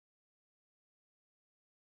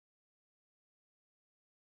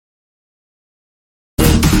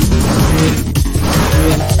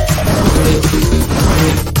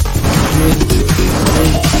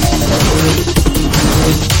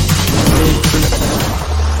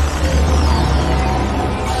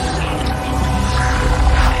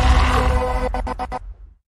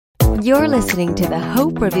You're listening to the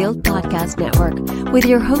Hope Revealed Podcast Network with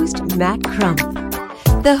your host, Matt Crump.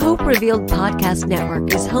 The Hope Revealed Podcast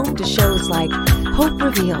Network is home to shows like Hope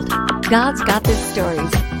Revealed, God's Got This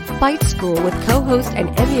Stories, Fight School with co-host and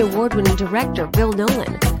Emmy Award-winning director Bill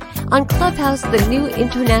Nolan. On Clubhouse, the new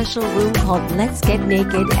international room called Let's Get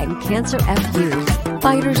Naked and Cancer FU,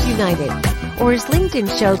 Fighters United, or his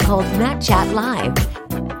LinkedIn show called Matt Chat Live.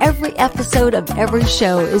 Every episode of every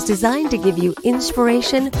show is designed to give you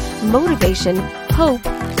inspiration, motivation, hope,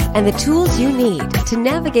 and the tools you need to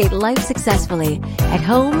navigate life successfully at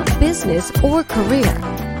home, business, or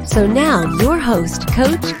career. So now, your host,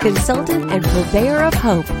 coach, consultant, and purveyor of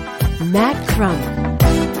hope, Matt Crump.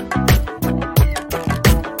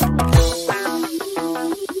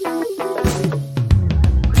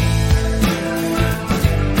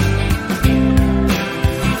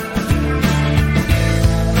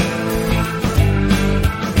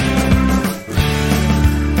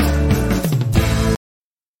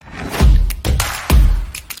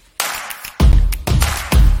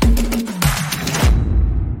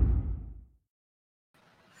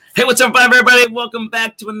 Hey, what's up, everybody? Welcome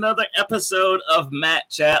back to another episode of Matt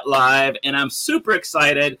Chat Live, and I'm super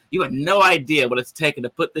excited. You have no idea what it's taken to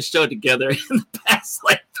put this show together in the past,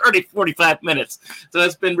 30, 45 minutes. So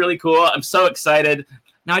it's been really cool. I'm so excited.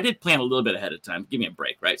 Now, I did plan a little bit ahead of time. Give me a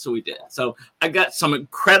break, right? So we did. So I got some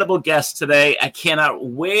incredible guests today. I cannot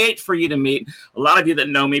wait for you to meet. A lot of you that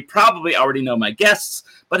know me probably already know my guests,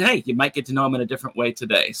 but hey, you might get to know them in a different way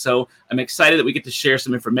today. So I'm excited that we get to share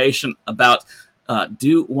some information about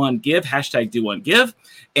Do One Give, hashtag Do One Give.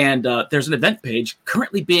 And there's an event page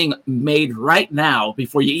currently being made right now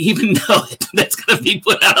before you even know it. That's going to be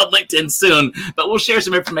put out on LinkedIn soon. But we'll share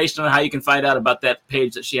some information on how you can find out about that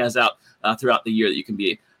page that she has out throughout the year that you can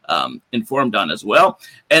be informed on as well.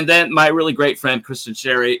 And then my really great friend, Kristen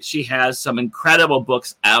Sherry, she has some incredible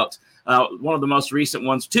books out. One of the most recent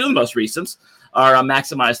ones, two of the most recent, are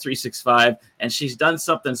Maximize 365. And she's done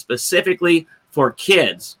something specifically for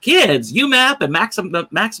kids, UMAP and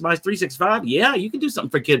Maximize 365. Yeah, you can do something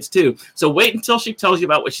for kids too. So wait until she tells you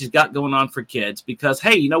about what she's got going on for kids, because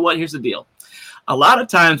hey, you know what? Here's the deal. A lot of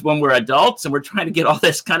times when we're adults and we're trying to get all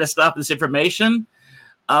this kind of stuff, this information,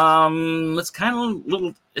 it's kind of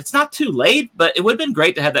little, it's not too late, but it would have been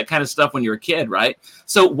great to have that kind of stuff when you're a kid, right?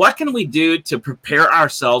 So what can we do to prepare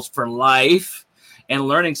ourselves for life and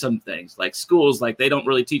learning some things? Like schools, like they don't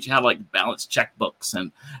really teach you how to balance checkbooks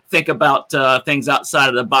and think about things outside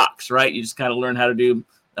of the box, right? You just kind of learn how to do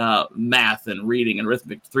math and reading and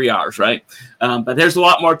arithmetic 3 hours, right? But there's a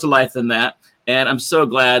lot more to life than that. And I'm so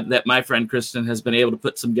glad that my friend Kristen has been able to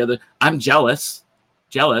put some together. I'm jealous.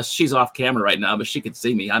 She's off camera right now, but she can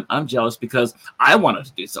see me. I'm jealous because I wanted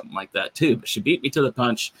to do something like that too, but she beat me to the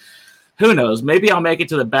punch. Who knows? Maybe I'll make it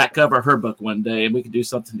to the back cover of her book one day and we can do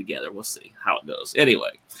something together. We'll see how it goes.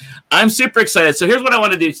 Anyway, I'm super excited. So here's what I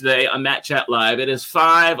want to do today on Matt Chat Live. It is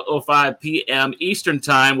 5:05 p.m. Eastern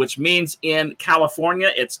time, which means in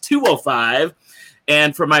California, it's 2:05.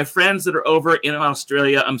 And for my friends that are over in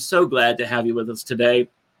Australia, I'm so glad to have you with us today.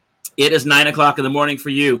 It is 9 o'clock in the morning for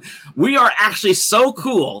you. We are actually so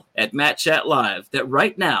cool at Matt Chat Live that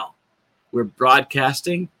right now we're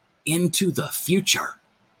broadcasting into the future.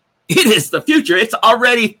 It is the future. It's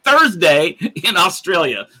already Thursday in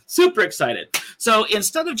Australia. Super excited. So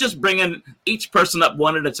instead of just bringing each person up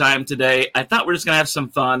one at a time today, I thought we're just going to have some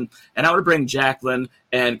fun. And I want to bring Jacqueline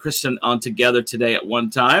and Kristen on together today at one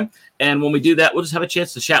time. And when we do that, we'll just have a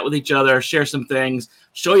chance to chat with each other, share some things,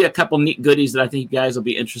 show you a couple neat goodies that I think you guys will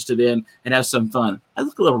be interested in, and have some fun. I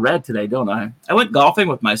look a little red today, don't I? I went golfing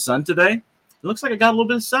with my son today. It looks like I got a little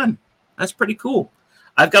bit of sun. That's pretty cool.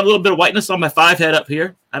 I've got a little bit of whiteness on my 5-head up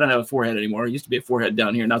here. I don't have a 4-head anymore. It used to be a 4-head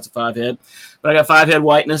down here. Now it's a 5-head. But I got 5-head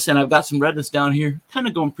whiteness, and I've got some redness down here. Kind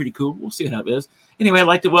of going pretty cool. We'll see how it is. Anyway, I'd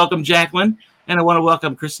like to welcome Jacqueline, and I want to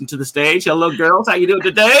welcome Kristen to the stage. Hello, girls. How you doing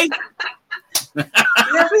today? We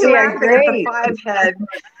are great. The 5-head.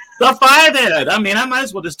 The 5-head. I mean, I might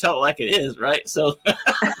as well just tell it like it is, right? So,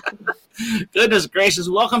 goodness gracious.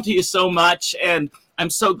 Welcome to you so much, and I'm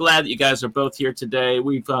so glad that you guys are both here today.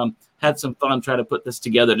 We've had some fun trying to put this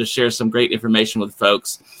together to share some great information with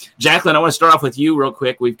folks. Jacqueline, I want to start off with you real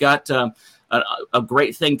quick. We've got a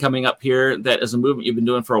great thing coming up here that is a movement you've been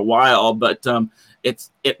doing for a while, but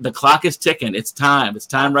the clock is ticking. It's time. It's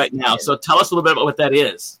time right now. So tell us a little bit about what that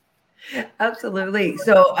is. Absolutely.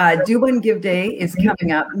 So Do One Give Day is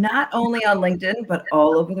coming up, not only on LinkedIn, but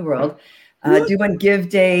all over the world. Do One Give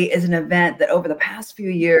Day is an event that over the past few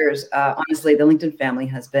years, honestly, the LinkedIn family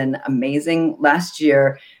has been amazing. Last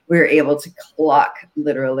year, we were able to clock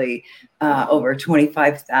literally over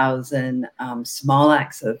 25,000 small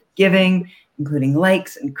acts of giving, including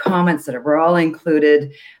likes and comments that we're all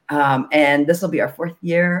included. And this will be our 4th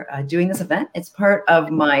year doing this event. It's part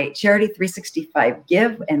of my Charity 365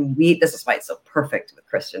 Give. And this is why it's so perfect with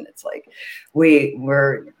Kristen. It's like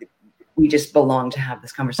we just belong to have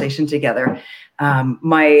this conversation together.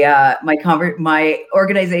 My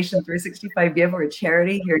organization 365 Give, we're a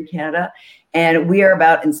charity here in Canada, and we are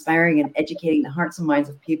about inspiring and educating the hearts and minds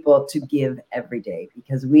of people to give every day,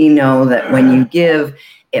 because we know that when you give,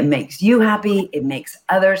 it makes you happy, it makes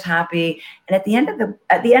others happy, and at the end of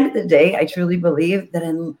the day, I truly believe that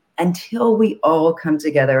until we all come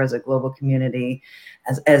together as a global community,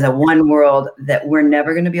 as a one world, that we're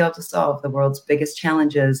never going to be able to solve the world's biggest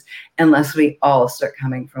challenges unless we all start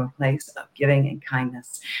coming from a place of giving and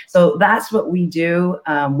kindness. So that's what we do.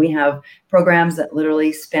 We have programs that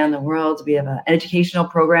literally span the world. We have an educational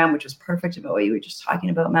program, which is perfect about what you were just talking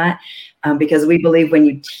about, Matt, because we believe when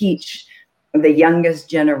you teach the youngest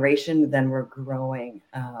generation, then we're growing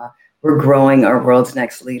our world's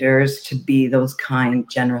next leaders to be those kind,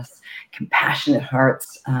 generous, compassionate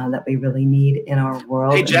hearts that we really need in our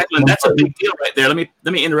world. Hey, Jacqueline, that's a big deal right there. Let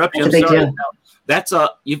me interrupt you. I'm sorry. That's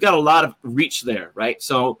you've got a lot of reach there, right?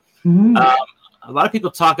 So a lot of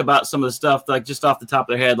people talk about some of the stuff like just off the top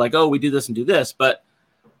of their head, like, oh, we do this and do this. But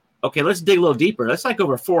okay, let's dig a little deeper. That's like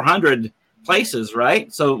over 400 places,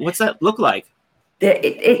 right? So what's that look like?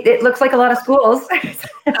 It looks like a lot of schools.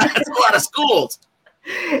 That's a lot of schools.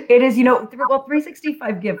 It is,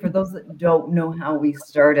 365 Give, for those that don't know how we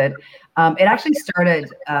started, it actually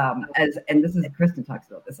started and this is, Kristen talks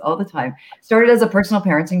about this all the time, started as a personal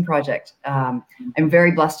parenting project. I'm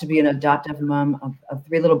very blessed to be an adoptive mom of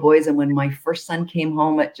 3 little boys. And when my first son came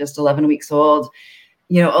home at just 11 weeks old,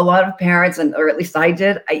 a lot of parents, or at least I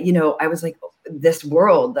did, I was like, this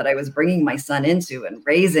world that I was bringing my son into and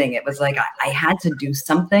raising, it was like, I had to do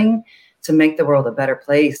something to make the world a better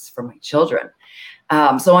place for my children.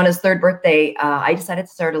 So on his 3rd birthday, I decided to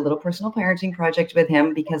start a little personal parenting project with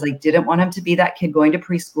him, because I didn't want him to be that kid going to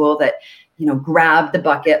preschool that, grabbed the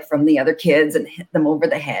bucket from the other kids and hit them over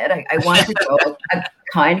the head. I wanted to grow a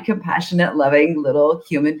kind, compassionate, loving little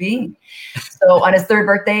human being. So on his 3rd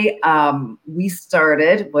birthday, we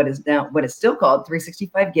started what is still called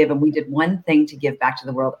 365 Give. And we did one thing to give back to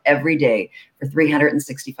the world every day for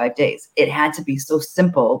 365 days. It had to be so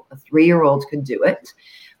simple. A 3-year-old could do it.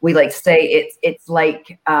 We like to say it's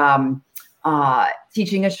like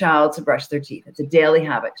teaching a child to brush their teeth. It's a daily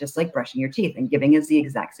habit, just like brushing your teeth, and giving is the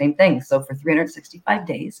exact same thing. So for 365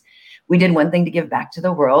 days, we did one thing to give back to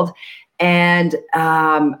the world. And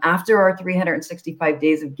after our 365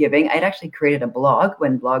 days of giving, I'd actually created a blog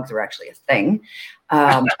when blogs were actually a thing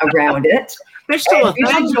around it. They're still a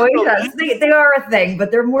thing. Joined us. They are a thing, but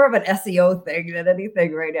they're more of an SEO thing than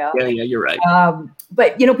anything right now. Yeah, you're right.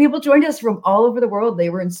 But people joined us from all over the world. They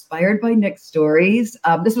were inspired by Nick's stories.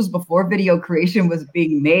 This was before video creation was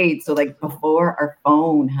being made. So like before our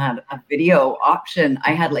phone had a video option,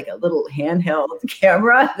 I had like a little handheld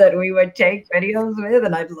camera that we would take videos with,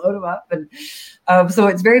 and I'd load them up. And so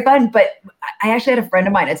it's very fun. But I actually had a friend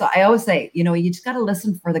of mine. I always say, you just got to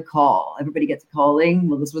listen for the call. Everybody gets a calling.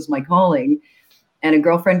 Well, this was my calling. And a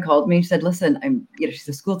girlfriend called me. She said, listen, she's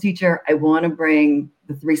a school teacher. I want to bring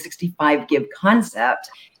the 365 Give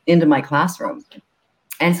concept into my classroom.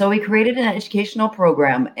 And so we created an educational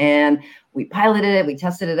program, and we piloted it. We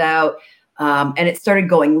tested it out. And it started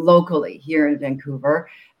going locally here in Vancouver.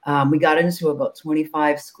 We got into about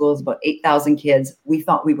 25 schools, about 8,000 kids. We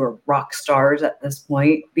thought we were rock stars at this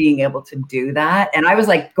point, being able to do that. And I was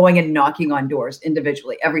like going and knocking on doors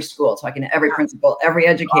individually, every school, talking to every principal, every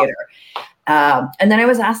educator. And then I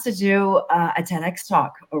was asked to do a TEDx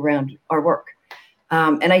talk around our work.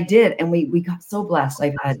 And I did. And we got so blessed.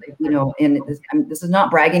 I've had, and this is not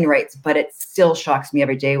bragging rights, but it still shocks me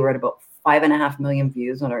every day. We're at about 5.5 million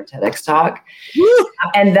views on our TEDx talk. Woo!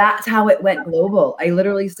 And that's how it went global. I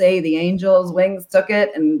literally say the angel's wings took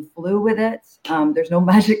it and flew with it. There's no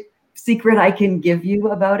magic secret I can give you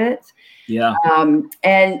about it. Yeah.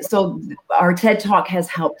 And so our TED Talk has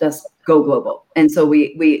helped us go global. And so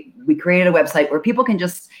we created a website where people can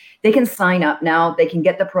they can sign up now. They can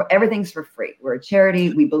get everything's for free. We're a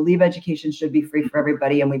charity. We believe education should be free for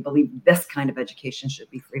everybody. And we believe this kind of education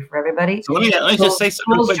should be free for everybody. So let me just say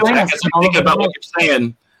something real quick, Jack, as I'm thinking about what you're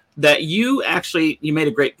saying, that you made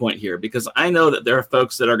a great point here, because I know that there are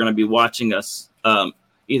folks that are going to be watching us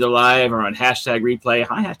either live or on #replay.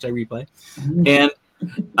 Hi, #replay. And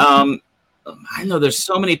I know there's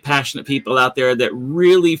so many passionate people out there that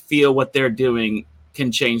really feel what they're doing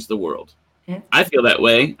can change the world. I feel that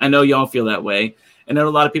way. I know y'all feel that way. And there are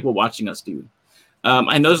a lot of people watching us do.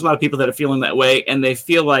 I know there's a lot of people that are feeling that way, and they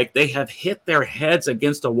feel like they have hit their heads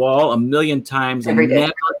against a wall 1,000,000 times and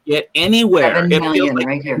never get anywhere. 7 It million feels like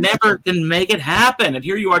right here. never can make it happen. And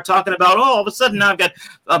here you are talking about, all of a sudden now I've got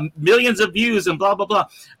millions of views and blah, blah, blah. All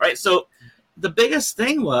right. So the biggest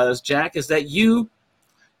thing was, Jack, is that you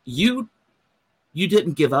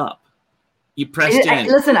didn't give up. You pressed in.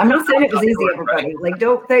 Listen, I'm not saying it was easy, everybody. Like,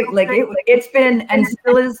 don't think, like, it's been, and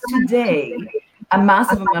still is today, a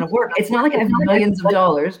massive amount of work. It's not like I have millions of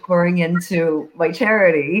dollars pouring into my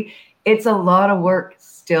charity. It's a lot of work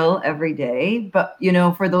still every day. But, you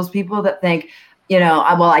know, for those people that think, you know,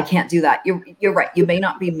 well, I can't do that. You're right. You may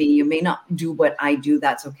not be me. You may not do what I do.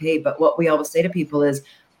 That's okay. But what we always say to people is,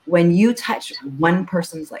 when you touch one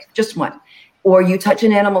person's life, just one, or you touch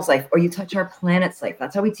an animal's life, or you touch our planet's life.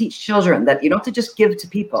 That's how we teach children, that you don't have to just give to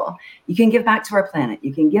people. You can give back to our planet.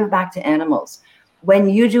 You can give back to animals. When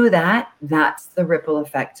you do that, that's the ripple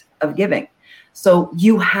effect of giving. So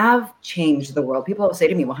you have changed the world. People always say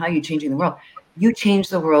to me, well, how are you changing the world? You change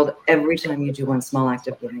the world every time you do one small act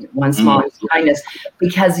of giving, one small act of kindness,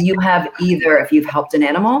 because you have either, if you've helped an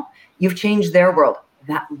animal, you've changed their world.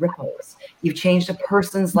 That ripples. You've changed a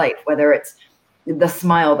person's life, whether it's the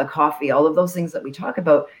smile, the coffee, all of those things that we talk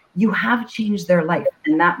about. You have changed their life,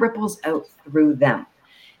 and that ripples out through them.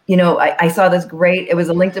 You know, I saw this great, it was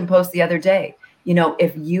a LinkedIn post the other day. You know,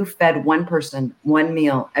 if you fed one person one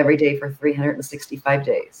meal every day for 365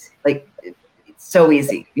 days, like, it's so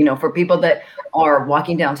easy. You know, for people that are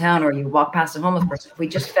walking downtown, or you walk past a homeless person, if we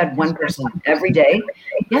just fed one person every day,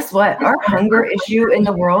 guess what? Our hunger issue in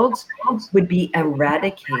the world would be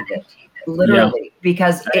eradicated, literally,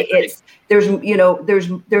 because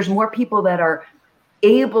there's more people that are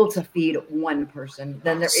able to feed one person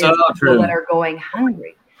than there is people that are going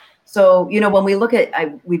hungry. So, you know, when we look at,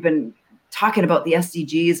 we've been talking about the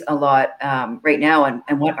SDGs a lot right now,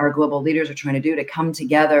 and what our global leaders are trying to do to come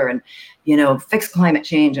together and, you know, fix climate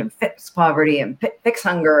change and fix poverty and fix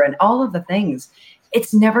hunger and all of the things.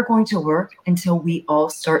 It's never going to work until we all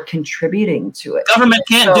start contributing to it. Government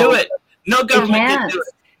can't do it. No government can do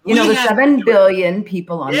it. You know, there's 7 billion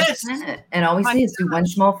people on the planet, and all we say is do one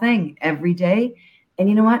small thing every day. And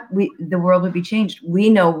you know what? The world would be changed. We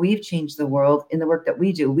know we've changed the world in the work that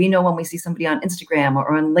we do. We know when we see somebody on Instagram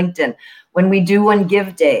or on LinkedIn, when we do one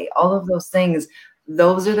Give Day, all of those things,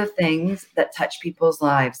 those are the things that touch people's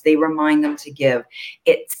lives. They remind them to give.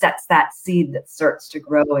 It sets that seed that starts to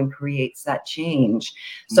grow and creates that change.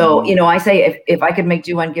 So, you know, I say if I could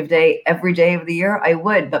do one Give Day every day of the year, I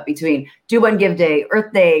would. But between do one Give Day,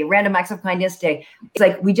 Earth Day, Random Acts of Kindness Day, it's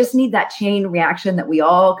like we just need that chain reaction that we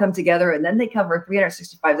all come together, and then they cover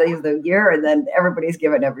 365 days of the year, and then everybody's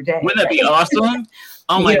giving every day. Wouldn't that be awesome?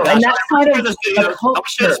 Oh my gosh! And that's kind of I'll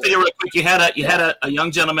share this video real quick. You had a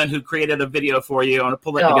young gentleman who created a video for you. I want to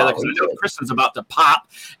pull that together because I know Kristen's about to pop.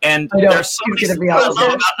 And there's so many things about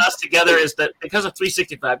us together, is that because of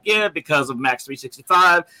 365 Give, because of Max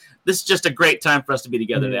 365, this is just a great time for us to be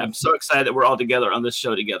together today. I'm so excited that we're all together on this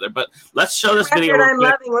show together. But let's show this video. I'm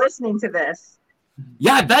loving listening to this.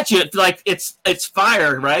 Yeah, I bet you. It's like it's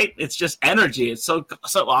fire, right? It's just energy. It's so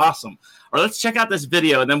awesome. Or let's check out this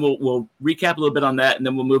video, and then we'll recap a little bit on that, and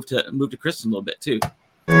then we'll move to Kristen a little bit too.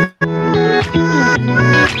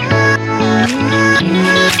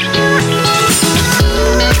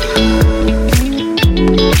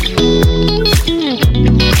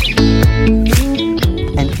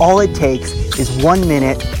 And all it takes is 1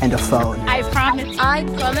 minute and a phone. I promise. I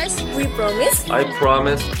promise. We promise. I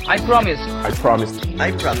promise. I promise. I promise.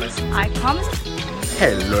 I promise. I promise.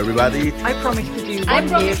 Hello, everybody. I promise to do I one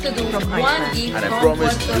promise gift to do from one Iceland. gift And I from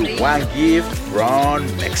promise Puerto to do Rico. one gift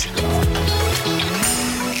from Mexico.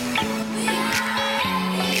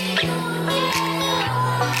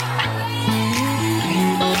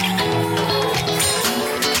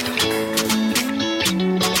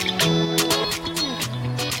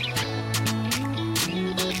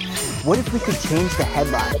 What if we could change the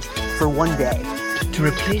headlines for one day? To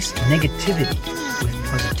replace negativity with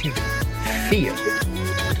positivity, fear with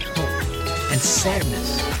hope, and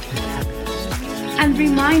sadness with happiness. And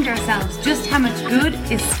remind ourselves just how much good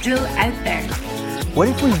is still out there. What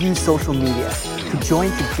if we use social media to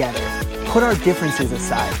join together, put our differences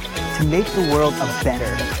aside, to make the world a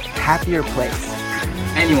better, happier place?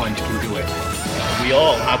 Anyone can do it. We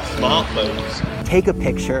all have smartphones. Take a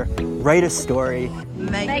picture, write a story,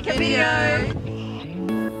 Make a video.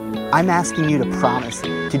 I'm asking you to promise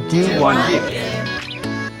to do one thing,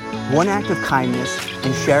 one act of kindness,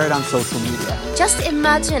 and share it on social media. Just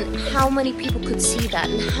imagine how many people could see that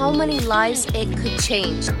and how many lives it could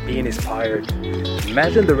change. Being inspired.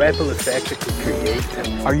 Imagine the ripple effect it could create.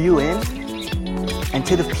 Are you in? and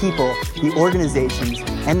to the people, the organizations,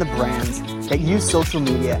 and the brands that use social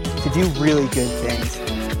media to do really good things.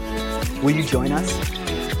 Will you join us?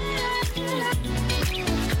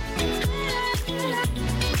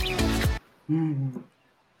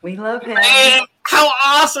 We love him. Man, how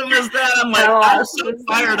awesome is that? I'm like, I'm so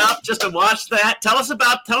fired up just to watch that. Tell us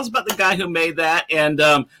about the guy who made that. And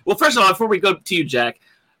well, first of all, before we go to you, Jack,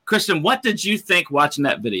 Kristen, what did you think watching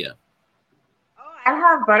that video? I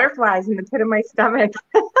have butterflies in the pit of my stomach.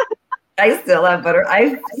 I still have butter.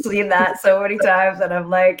 I've seen that so many times, and I'm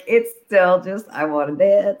like, it's still just, I want to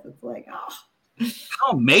dance. It's like, oh.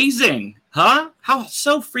 How amazing, huh? How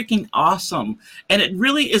so freaking awesome. And it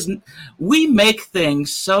really isn't. We make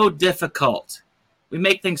things so difficult. We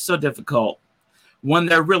make things so difficult when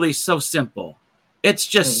they're really so simple. It's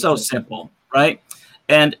just so simple, right?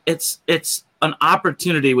 And it's an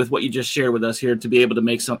opportunity with what you just shared with us here to be able to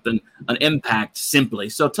make something, an impact simply.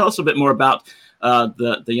 So tell us a bit more about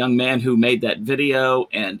the young man who made that video.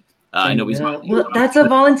 And I know he's well, that's a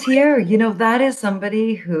volunteer. You know, that is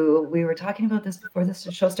somebody who, we were talking about this before this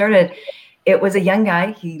show started. It was a young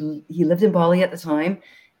guy. He lived in Bali at the time,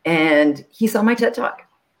 and he saw my TED Talk,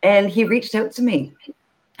 and he reached out to me,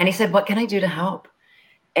 and he said, "What can I do to help?"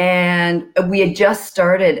 And we had just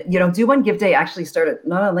started, you know, Do One Give Day actually started,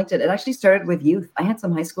 not on LinkedIn. It actually started with youth. I had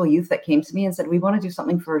some high school youth that came to me and said, "We want to do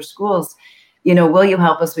something for our schools. You know, will you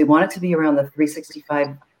help us?" We want it to be around the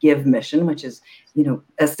 365 Give mission, which is, you know,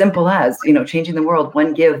 as simple as, you know, changing the world,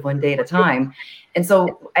 one give, one day at a time. And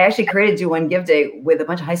so I actually created Do One Give Day with a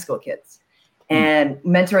bunch of high school kids and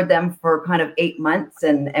mentored them for kind of 8 months.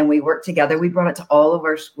 And we worked together. We brought it to all of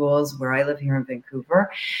our schools where I live here in Vancouver.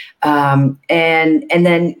 And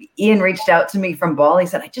then Ian reached out to me from Bali. He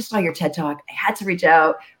said, "I just saw your TED Talk. I had to reach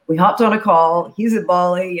out." We hopped on a call. He's in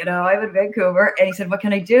Bali, you know, I'm in Vancouver. And he said, "What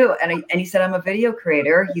can I do?" And he said, "I'm a video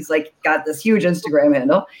creator." He's like got this huge Instagram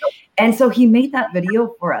handle. And so he made that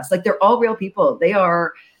video for us. Like, they're all real people. They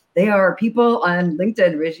are people on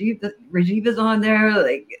LinkedIn. Rajiv is on there,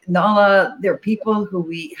 like Nala. They're people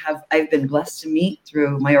who I've been blessed to meet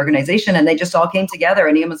through my organization, and they just all came together.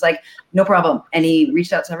 And Ian was like, "No problem." And he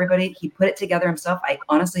reached out to everybody. He put it together himself. I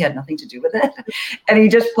honestly had nothing to do with it. And he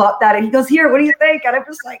just plopped that, and he goes, "Here, what do you think?" And I'm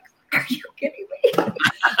just like, "Are you kidding me?"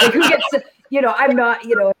 Like, who gets to, you know, I'm not,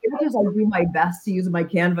 you know, as much as I do my best to use my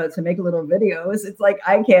Canva to make little videos, it's like,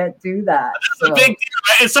 I can't do that. That's a big deal,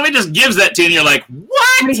 right? And somebody just gives that to you, and you're like, what?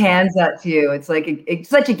 Somebody hands that to you. It's like, it's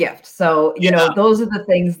such a gift. So, you know, those are the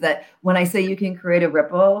things that when I say you can create a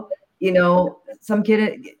ripple, you know,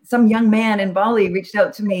 some young man in Bali reached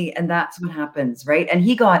out to me, and that's what happens, right? And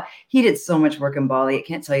he did so much work in Bali. I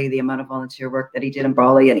can't tell you the amount of volunteer work that he did in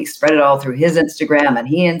Bali, and he spread it all through his Instagram, and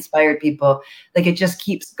he inspired people. Like, it just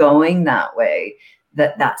keeps going that way.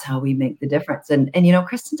 That's how we make the difference. And you know,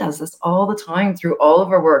 Kristen does this all the time through all of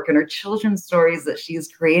her work and her children's stories that she's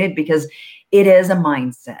created, because it is a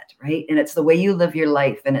mindset, right? And it's the way you live your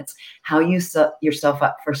life, and it's how you set yourself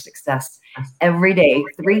up for success every day,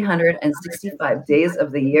 365 days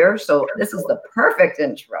of the year. So this is the perfect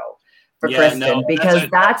intro for Kristen, because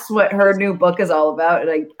that's what her new book is all about.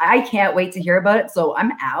 And I can't wait to hear about it. So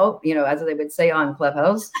I'm out, you know, as they would say on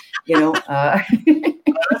Clubhouse, you know,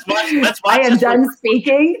 let's watch I am done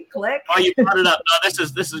speaking. Click. Oh, you brought it up. Oh,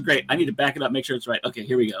 this is great. I need to back it up, make sure it's right. Okay,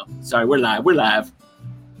 here we go. Sorry, we're live.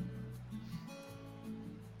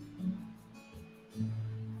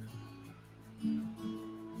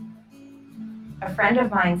 A friend of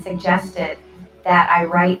mine suggested that I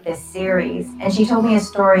write this series, and she told me a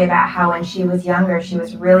story about how when she was younger, she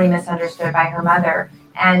was really misunderstood by her mother,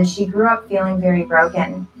 and she grew up feeling very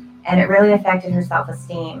broken, and it really affected her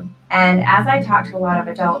self-esteem. And as I talked to a lot of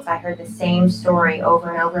adults, I heard the same story over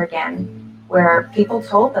and over again, where people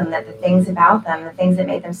told them that the things about them, the things that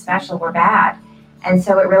made them special, were bad. And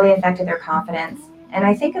so it really affected their confidence. And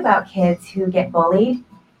I think about kids who get bullied.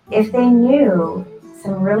 If they knew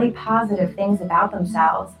some really positive things about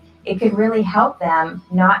themselves, it could really help them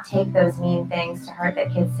not take those mean things to heart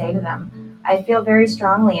that kids say to them. I feel very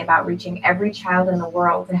strongly about reaching every child in the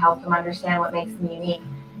world to help them understand what makes them unique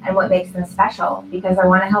and what makes them special, because I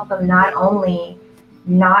want to help them not only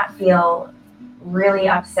not feel really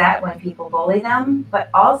upset when people bully them, but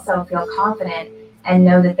also feel confident and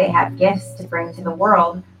know that they have gifts to bring to the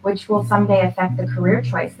world, which will someday affect the career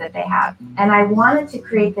choice that they have. And I wanted to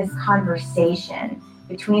create this conversation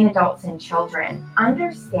between adults and children,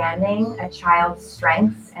 understanding a child's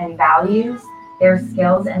strengths and values, their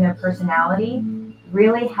skills and their personality,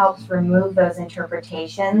 really helps remove those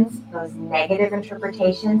interpretations, those negative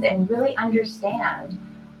interpretations, and really understand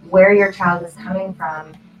where your child is coming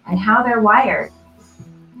from and how they're wired.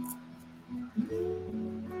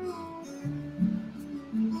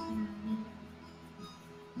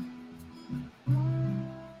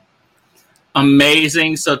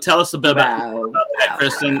 Amazing. So tell us a bit about that,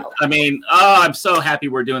 Kristen. Wow. I mean, I'm so happy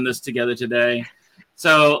we're doing this together today.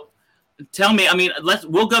 So tell me, I mean,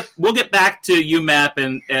 we'll get back to UMAP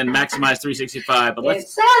and Maximize 365, but it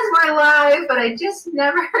says we're live, but I just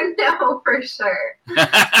never know for sure.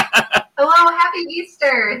 Hello, happy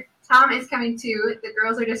Easter. Tom is coming too. The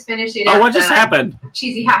girls are just finishing up. What just happened?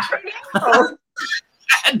 Cheesy hash brown.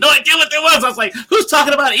 I had no idea what that was. I was like, who's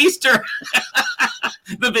talking about Easter?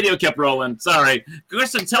 The video kept rolling. Sorry.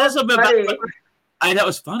 Kristen, tell us a bit about that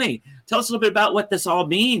was funny. Tell us a little bit about what this all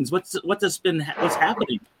means. What's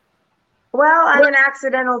happening? Well, I'm an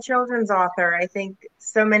accidental children's author. I think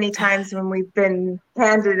so many times when we've been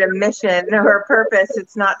handed a mission or a purpose,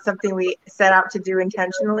 it's not something we set out to do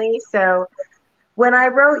intentionally. So when I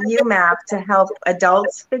wrote UMAP to help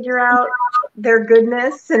adults figure out their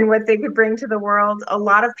goodness and what they could bring to the world, a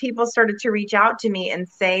lot of people started to reach out to me and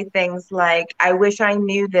say things like, I wish I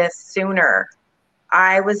knew this sooner.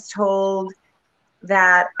 I was told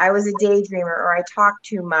that I was a daydreamer, or I talked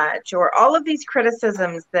too much, or all of these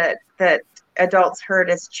criticisms that adults heard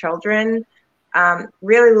as children,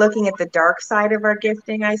 really looking at the dark side of our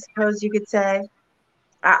gifting, I suppose you could say.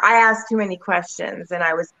 I asked too many questions and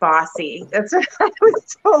I was bossy. That's what I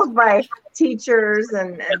was told by teachers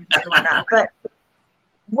and whatnot. But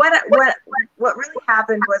what really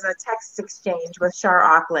happened was a text exchange with Shar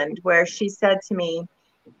Auckland, where she said to me,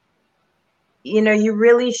 you know, you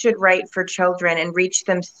really should write for children and reach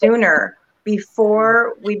them sooner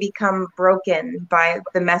before we become broken by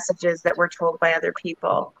the messages that we're told by other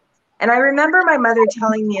people. And I remember my mother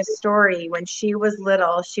telling me a story when she was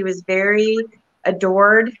little. She was very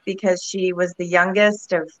adored because she was the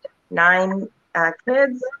youngest of 9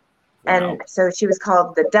 kids. And so she was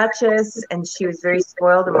called the Duchess, and she was very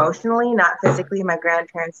spoiled emotionally, not physically. My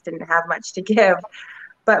grandparents didn't have much to give.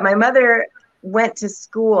 But my mother went to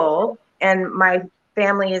school, and my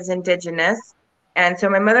family is Indigenous. And so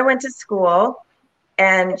my mother went to school,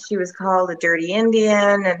 and she was called a dirty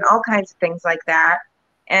Indian and all kinds of things like that.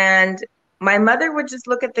 And my mother would just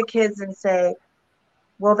look at the kids and say,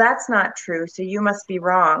 well, that's not true, so you must be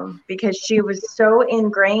wrong, because she was so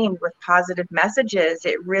ingrained with positive messages,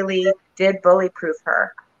 it really did bully-proof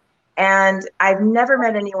her. And I've never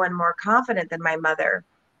met anyone more confident than my mother.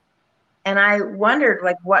 And I wondered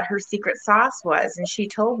what her secret sauce was. And she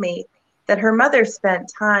told me that her mother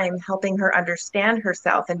spent time helping her understand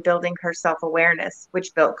herself and building her self-awareness,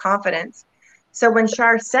 which built confidence. So when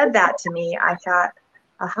Shar said that to me, I thought,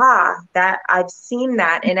 aha, that I've seen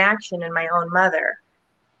that in action in my own mother.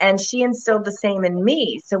 And she instilled the same in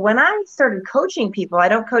me. So when I started coaching people, I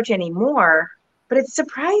don't coach anymore, but it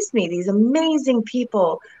surprised me. These amazing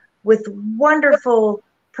people with wonderful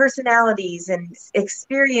personalities and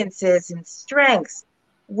experiences and strengths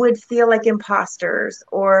would feel like imposters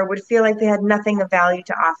or would feel like they had nothing of value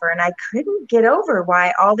to offer. And I couldn't get over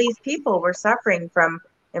why all these people were suffering from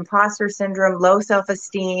imposter syndrome, low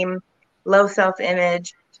self-esteem, low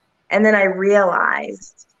self-image. And then I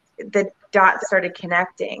realized the dots started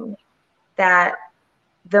connecting, that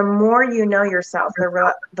the more you know yourself,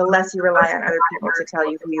 the less you rely on other people to tell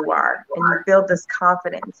you who you are. And you build this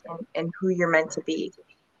confidence in who you're meant to be.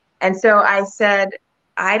 And so I said,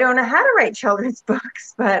 I don't know how to write children's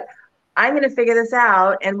books, but I'm going to figure this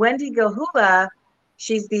out. And Wendy Gilhula,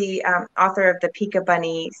 she's the author of the Pika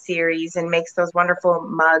Bunny series and makes those wonderful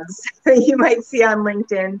mugs that you might see on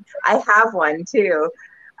LinkedIn. I have one too.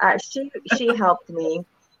 She helped me.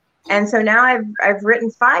 And so now I've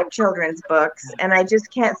written 5 children's books, and I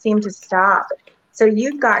just can't seem to stop. So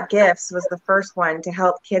You've Got Gifts was the first one to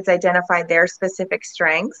help kids identify their specific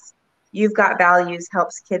strengths. You've Got Values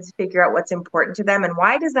helps kids figure out what's important to them. And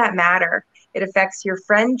why does that matter? It affects your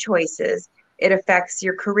friend choices. It affects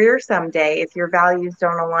your career someday if your values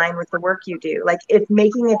don't align with the work you do. Like, if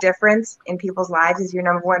making a difference in people's lives is your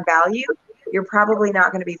number one value, you're probably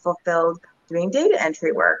not going to be fulfilled doing data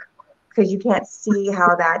entry work, because you can't see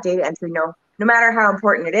how that data entry, no matter how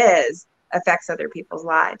important it is, affects other people's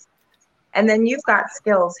lives. And then You've Got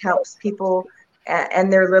Skills helps people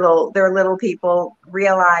and their little people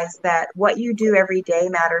realize that what you do every day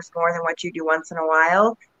matters more than what you do once in a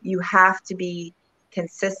while. You have to be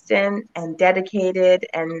consistent and dedicated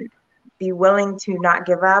and be willing to not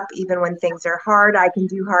give up even when things are hard. I can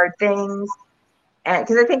do hard things. And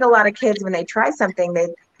because I think a lot of kids, when they try something,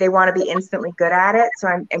 they want to be instantly good at it. So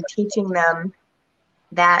I'm teaching them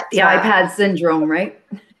that the iPad syndrome, right?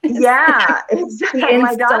 Yeah, exactly.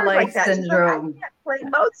 My daughter's like that. Syndrome. Like, I can't play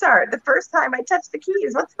Mozart the first time I touch the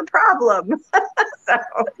keys. What's the problem? So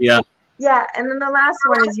yeah. And then the last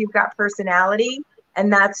one is You've Got Personality,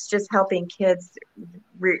 and that's just helping kids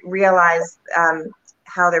realize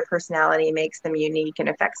how their personality makes them unique and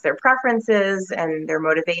affects their preferences and their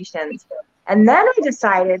motivations. And then I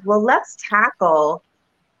decided, well, let's tackle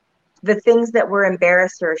the things that we're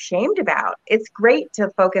embarrassed or ashamed about. It's great to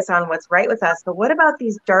focus on what's right with us, but what about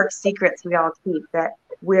these dark secrets we all keep, that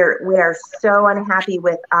we are so unhappy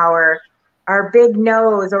with our big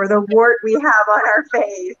nose, or the wart we have on our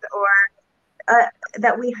face, or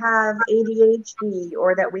that we have ADHD,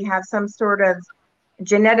 or that we have some sort of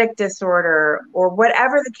genetic disorder, or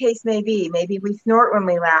whatever the case may be. Maybe we snort when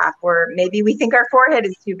we laugh, or maybe we think our forehead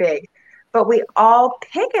is too big. But we all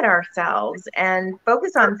pick at ourselves and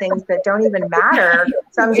focus on things that don't even matter.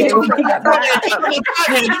 Someday we'll get back.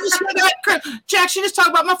 Jack, she just talked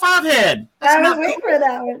about my forehead. I was waiting for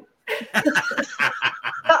that one. So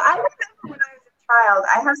I remember when I was a child,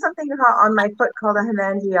 I have something on my foot called a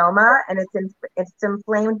hemangioma, and it's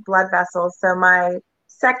inflamed blood vessels. So my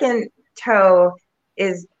second toe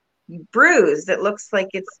is bruised. It looks like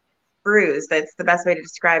it's bruised. That's the best way to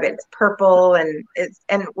describe it. It's purple, and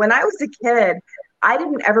when I was a kid, I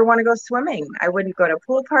didn't ever want to go swimming. I wouldn't go to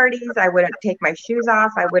pool parties. I wouldn't take my shoes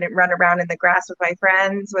off. I wouldn't run around in the grass with my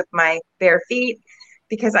friends with my bare feet,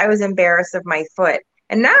 because I was embarrassed of my foot.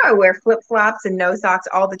 And now I wear flip-flops and no socks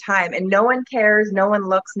all the time, and no one cares, no one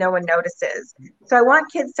looks, no one notices. So I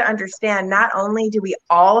want kids to understand, not only do we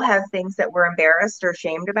all have things that we're embarrassed or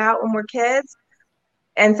ashamed about when we're kids,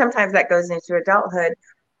 and sometimes that goes into adulthood,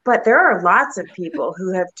 but there are lots of people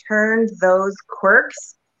who have turned those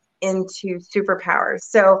quirks into superpowers.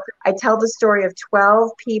 So I tell the story of 12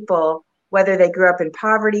 people, whether they grew up in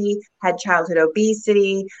poverty, had childhood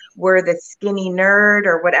obesity, were the skinny nerd,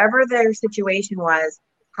 or whatever their situation was,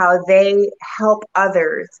 how they help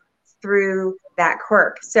others through that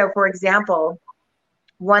quirk. So for example,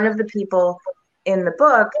 one of the people in the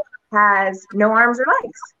book has no arms or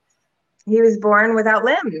legs. He was born without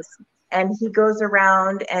limbs. And he goes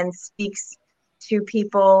around and speaks to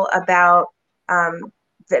people about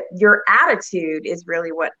that your attitude is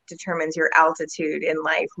really what determines your altitude in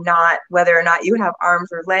life, not whether or not you have arms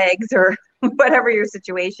or legs or whatever your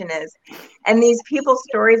situation is. And these people's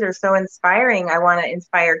stories are so inspiring. I want to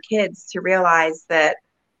inspire kids to realize that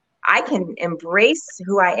I can embrace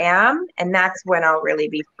who I am, and that's when I'll really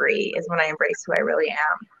be free, is when I embrace who I really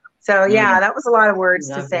am. So yeah, that was a lot of words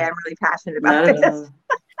to say. I'm really passionate about this.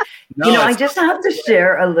 No, I just have to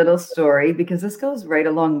share a little story, because this goes right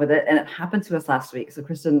along with it, and it happened to us last week. So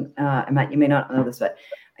Kristen and Matt, you may not know this, but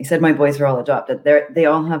I said my boys are all adopted. They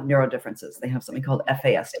all have neuro differences. They have something called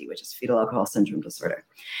FASD, which is fetal alcohol syndrome disorder.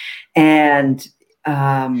 And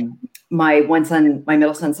my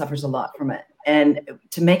middle son suffers a lot from it. And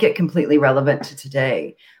to make it completely relevant to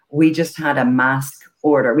today, we just had a mask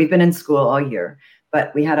order. We've been in school all year,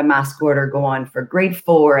 but we had a mask order go on for grade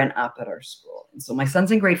 4 and up at our school. And so my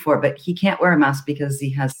son's in grade 4, but he can't wear a mask because he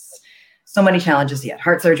has so many challenges. He had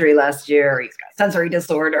heart surgery last year. He's got sensory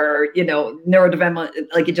disorder,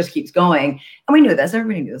 neurodevelopment, like it just keeps going. And we knew this,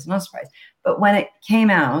 everybody knew this, no surprise. But when it came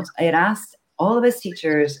out, I had asked all of his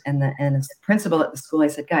teachers and his principal at the school, I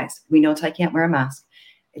said, guys, we know Ty can't wear a mask.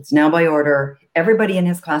 It's now by order. Everybody in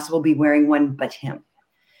his class will be wearing one but him.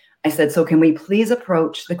 I said, so can we please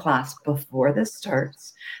approach the class before this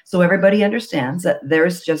starts so everybody understands that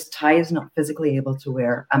Ty is not physically able to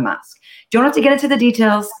wear a mask. Don't have to get into the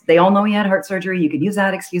details. They all know he had heart surgery. You could use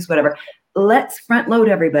that excuse, whatever. Let's front load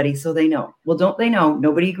everybody so they know. Well, don't they know?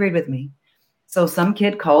 Nobody agreed with me. So some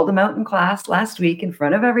kid called him out in class last week in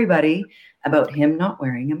front of everybody about him not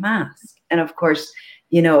wearing a mask. And of course,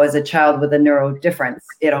 as a child with a neuro difference,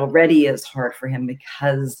 it already is hard for him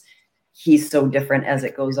because he's so different as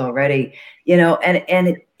it goes already,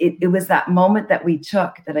 and it was that moment that we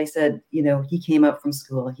took that I said, he came up from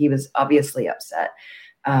school. He was obviously upset.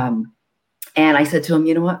 And I said to him,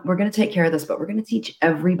 you know what, we're going to take care of this, but we're going to teach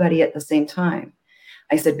everybody at the same time.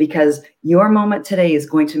 I said, because your moment today is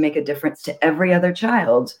going to make a difference to every other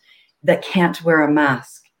child that can't wear a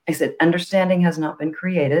mask. I said, understanding has not been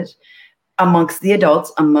created amongst the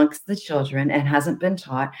adults, amongst the children, and hasn't been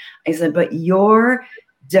taught. I said, but your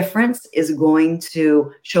difference is going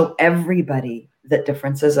to show everybody that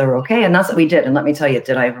differences are okay. And that's what we did. And let me tell you,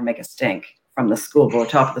 did I ever make a stink from the school board,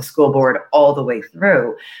 top of the school board, all the way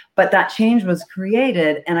through? But that change was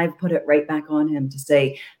created, and I've put it right back on him to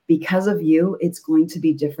say, because of you, it's going to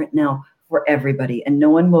be different now for everybody, and no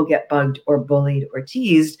one will get bugged or bullied or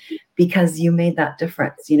teased because you made that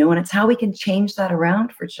difference, and it's how we can change that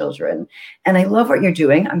around for children. And I love what you're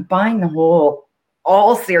doing. I'm buying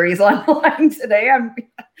all series online today.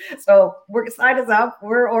 So we're sign us up.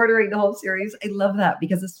 We're ordering the whole series. I love that,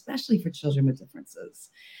 because especially for children with differences,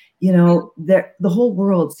 the whole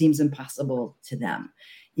world seems impossible to them.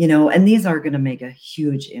 and these are going to make a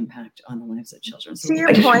huge impact on the lives of children. So to your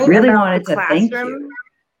I just point really about wanted the to thank classroom,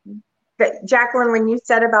 you. That, Jacqueline, when you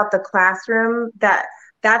said about the classroom,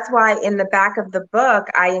 that's why in the back of the book,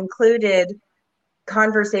 I included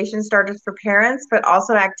conversation starters for parents, but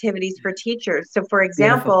also activities for teachers. So for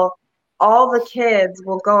example, all the kids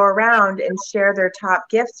will go around and share their top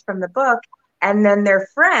gifts from the book, and then their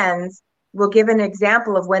friends will give an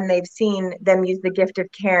example of when they've seen them use the gift of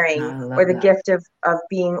caring, or the gift of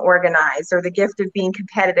being organized, or the gift of being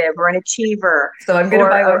competitive, or an achiever. So I'm going to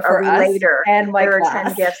buy one for us and my There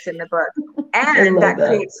class. are 10 gifts in the book. And that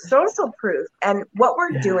creates social proof. And what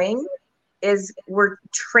we're doing is we're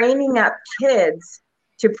training up kids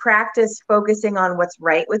to practice focusing on what's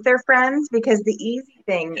right with their friends, because the easy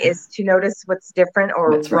thing is to notice what's different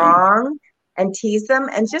or wrong and tease them.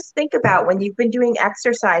 And just think about when you've been doing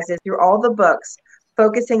exercises through all the books,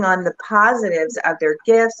 focusing on the positives of their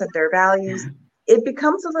gifts, of their values, it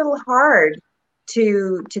becomes a little hard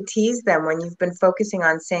to tease them when you've been focusing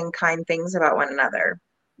on saying kind things about one another.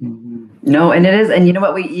 No, and it is. And you know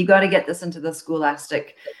what? You got to get this into the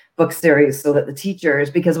Scholastic book series so that the teachers,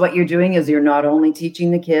 because what you're doing is you're not only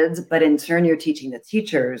teaching the kids, but in turn you're teaching the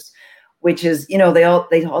teachers, which is, they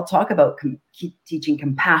all talk about teaching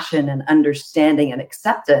compassion and understanding and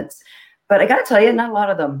acceptance. But I got to tell you, not a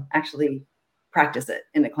lot of them actually practice it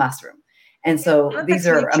in the classroom. And so these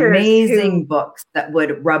are amazing books that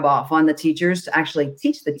would rub off on the teachers to actually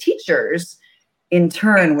teach the teachers in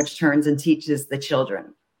turn, which turns and teaches the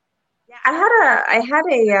children. I had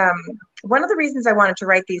a one of the reasons I wanted to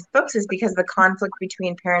write these books is because of the conflict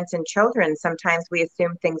between parents and children. Sometimes we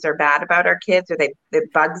assume things are bad about our kids, or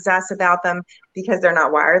it bugs us about them because they're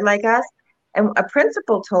not wired like us. And a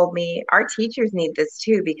principal told me our teachers need this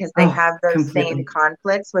too, because they have those same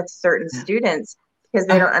conflicts with certain students, because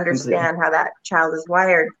they don't understand how that child is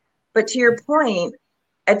wired. But to your point,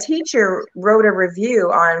 a teacher wrote a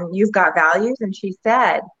review on You've Got Values, and she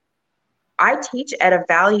said, I teach at a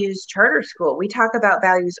values charter school. We talk about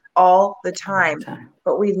values all the time,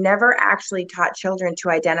 but we've never actually taught children to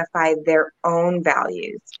identify their own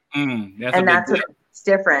values. That's what's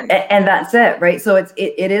different. And that's it, right? So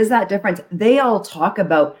it is that difference. They all talk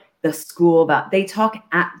about the school, they talk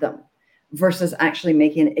at them versus actually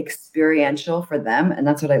making it experiential for them. And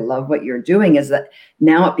that's what I love what you're doing, is that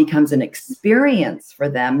now it becomes an experience for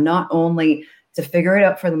them, not only to figure it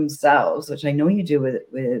out for themselves, which I know you do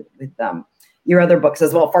with your other books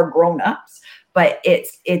as well for grown-ups, but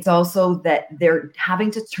it's also that they're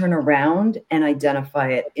having to turn around and identify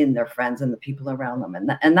it in their friends and the people around them.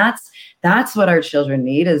 And that's what our children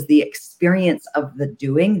need, is the experience of the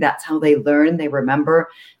doing. That's how they learn, they remember,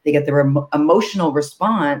 they get their emotional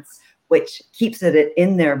response, which keeps it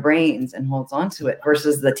in their brains and holds on to it,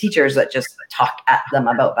 versus the teachers that just talk at them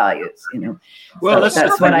about values, Well, so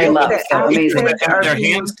that's what I love. So amazing. Have their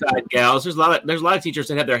hands tied, gals. There's a lot of teachers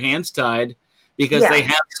that have their hands tied because they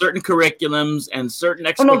have certain curriculums and certain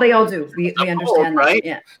expectations. Oh no, they all do. We understand that, right?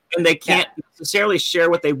 Yeah. And they can't necessarily share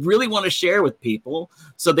what they really want to share with people,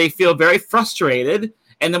 so they feel very frustrated.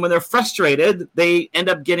 And then when they're frustrated, they end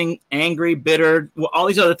up getting angry, bitter. Well, all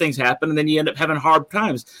these other things happen, and then you end up having hard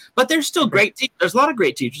times. But there's still great teachers. There's a lot of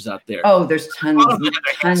great teachers out there. Oh, there's tons. Some of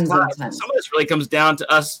this really comes down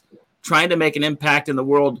to us trying to make an impact in the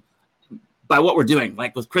world by what we're doing.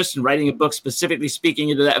 Like with Kristen writing a book specifically speaking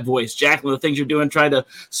into that voice. Jacqueline, the things you're doing, trying to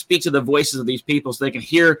speak to the voices of these people so they can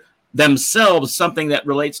hear themselves something that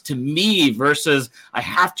relates to me, versus I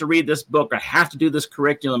have to read this book, I have to do this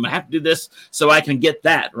curriculum, I have to do this so I can get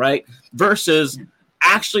that right, versus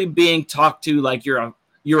actually being talked to like you're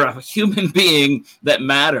a human being that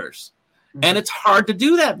matters. And it's hard to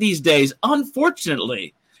do that these days,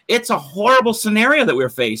 unfortunately. It's a horrible scenario that we're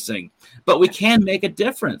facing, but we can make a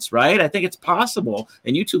difference, right? I think it's possible,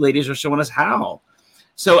 and you two ladies are showing us how.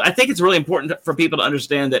 So I think it's really important for people to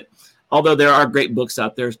understand that although there are great books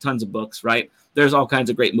out there, there's tons of books, right? There's all kinds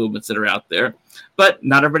of great movements that are out there, but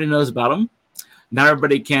not everybody knows about them. Not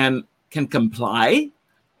everybody can comply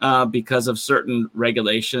because of certain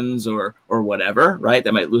regulations or whatever, right?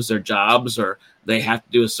 They might lose their jobs, or they have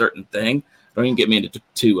to do a certain thing. Don't even get me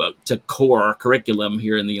into to core curriculum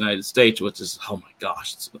here in the United States, which is, oh my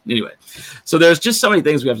gosh. Anyway, so there's just so many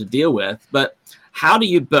things we have to deal with. But how do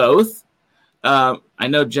you both? I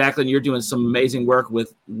know, Jacqueline, you're doing some amazing work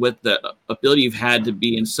with the ability you've had to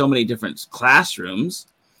be in so many different classrooms,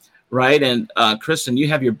 right? And Kristen, you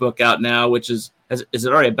have your book out now, which is it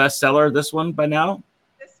already a bestseller? This one by now?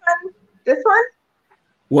 This one?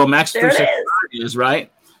 Well, Max Frisch is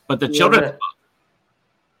right, but the children's book.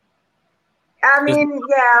 I mean,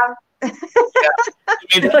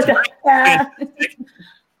 yeah.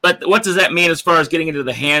 But what does that mean as far as getting into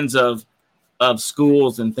the hands of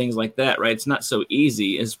schools and things like that, right? It's not so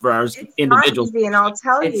easy as far as individuals. Not easy, and I'll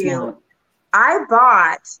tell you, I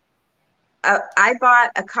bought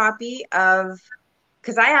a copy of,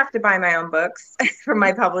 because I have to buy my own books from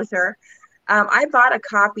my publisher. I bought a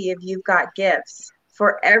copy of You've Got Gifts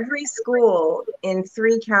for every school in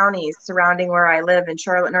 3 counties surrounding where I live in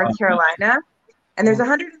Charlotte, North Carolina. And there's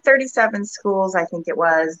 137 schools, I think it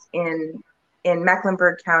was, in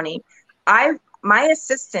Mecklenburg County. My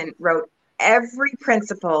assistant wrote every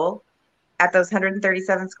principal at those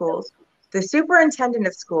 137 schools, the superintendent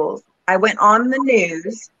of schools. I went on the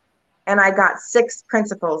news and I got 6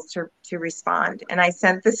 principals to respond. And I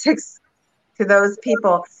sent the 6 to those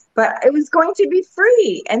people, but it was going to be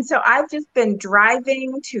free. And so I've just been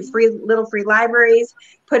driving to little free libraries,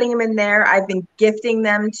 putting them in there. I've been gifting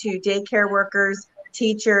them to daycare workers,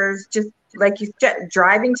 teachers, just like you said,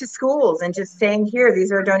 driving to schools and just saying, here,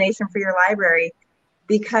 these are a donation for your library,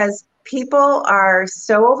 because people are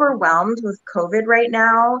so overwhelmed with COVID right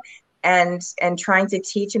now and trying to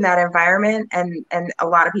teach in that environment. And a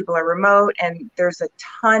lot of people are remote, and there's a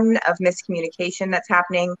ton of miscommunication that's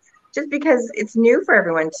happening just because it's new for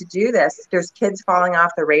everyone to do this. There's kids falling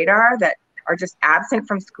off the radar that are just absent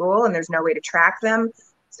from school and there's no way to track them.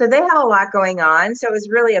 So they have a lot going on. So it was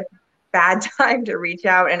really a bad time to reach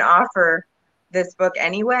out and offer this book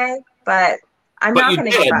anyway, but I'm not going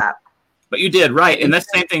to give up. But you did, right. And that's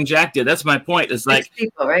the same thing Jack did. That's my point. It's like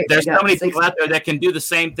people, right? There's so many people out there that can do the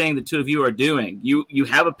same thing the two of you are doing. You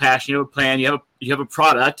have a passion, you have a plan, you have a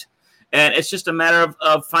product, and it's just a matter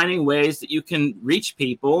of finding ways that you can reach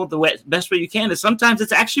people the best way you can. And sometimes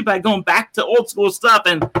it's actually by going back to old school stuff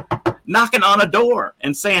and knocking on a door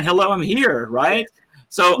and saying, hello, I'm here, right?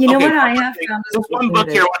 So you know what I have found. So one book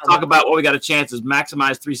here I want to talk about what we got a chance is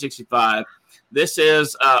Maximize 365. This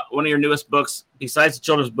is one of your newest books besides the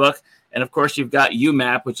children's book. And of course, you've got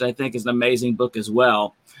UMAP, which I think is an amazing book as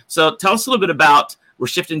well. So tell us a little bit about, we're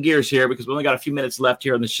shifting gears here because we only got a few minutes left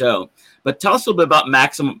here on the show. But tell us a little bit about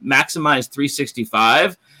Maximize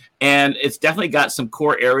 365. And it's definitely got some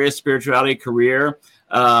core areas: spirituality, career,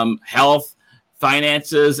 health,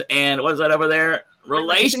 finances, and what is that over there?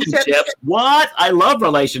 Relationships. What? I love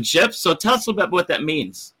relationships. So tell us a little bit about what that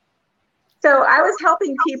means. So I was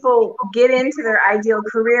helping people get into their ideal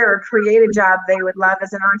career or create a job they would love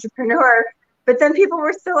as an entrepreneur, but then people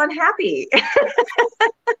were still unhappy. And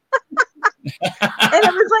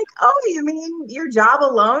it was like, oh, you mean your job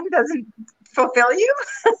alone doesn't fulfill you?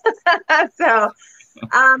 But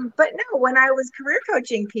no, when I was career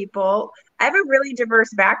coaching people, I have a really diverse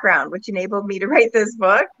background, which enabled me to write this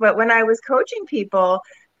book. But when I was coaching people,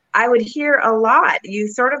 I would hear a lot. You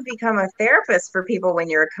sort of become a therapist for people when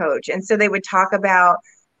you're a coach. And so they would talk about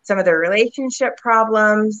some of their relationship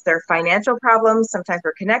problems, their financial problems. Sometimes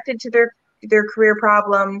we're connected to their career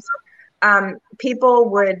problems. People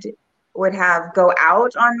would go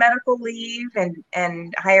out on medical leave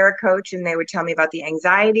and hire a coach, and they would tell me about the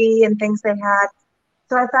anxiety and things they had.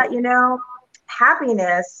 So I thought,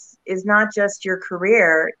 happiness is not just your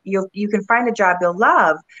career. You can find a job you'll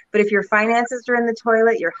love, but if your finances are in the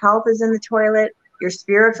toilet, your health is in the toilet, your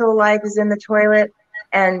spiritual life is in the toilet,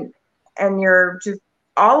 and you're just,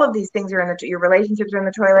 all of these things are in your relationships are in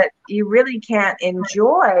the toilet, you really can't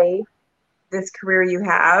enjoy this career you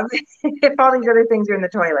have if all these other things are in the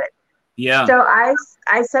toilet. Yeah. So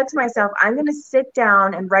I said to myself, I'm going to sit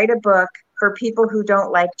down and write a book for people who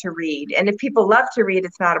don't like to read. And if people love to read,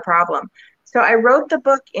 it's not a problem. So I wrote the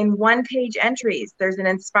book in 1-page entries. There's an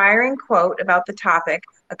inspiring quote about the topic,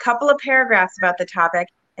 a couple of paragraphs about the topic,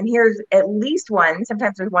 and here's at least one,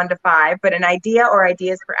 sometimes there's 1 to 5, but an idea or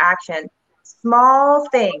ideas for action. Small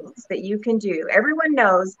things that you can do. Everyone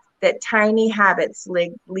knows that tiny habits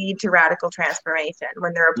lead to radical transformation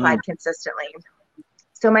when they're applied consistently.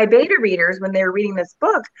 So my beta readers, when they were reading this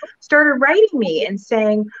book, started writing me and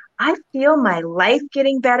saying, I feel my life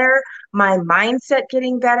getting better, my mindset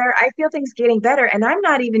getting better. I feel things getting better. And I'm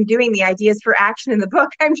not even doing the ideas for action in the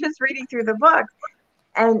book. I'm just reading through the book.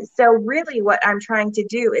 And so really what I'm trying to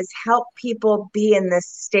do is help people be in this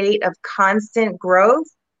state of constant growth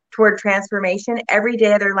toward transformation every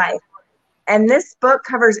day of their life. And this book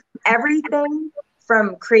covers everything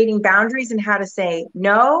from creating boundaries and how to say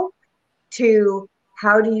no to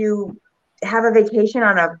how do you have a vacation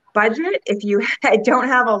on a budget if you don't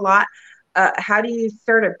have a lot? How do you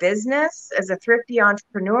start a business as a thrifty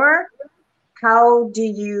entrepreneur? How do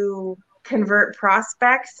you convert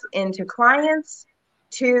prospects into clients?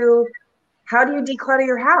 To how do you declutter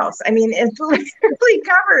your house? I mean, it literally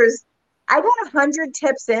covers I got 100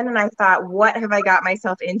 tips in and I thought, what have I got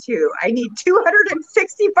myself into? I need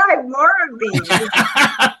 265 more of these.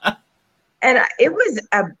 And it was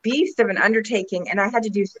a beast of an undertaking. And I had to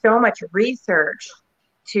do so much research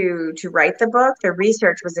to write the book. The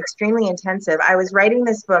research was extremely intensive. I was writing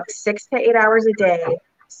this book 6 to 8 hours a day,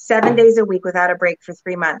 7 days a week without a break for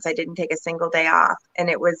 3 months. I didn't take a single day off. And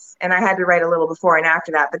I had to write a little before and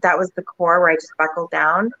after that, but that was the core where I just buckled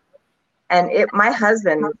down. And my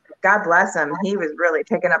husband, God bless him, he was really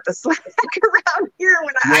picking up the slack around here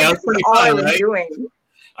when I was all I was doing.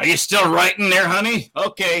 Are you still writing there, honey?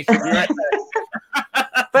 Okay. Right.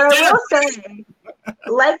 But I will say,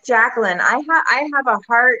 like Jacqueline, I have a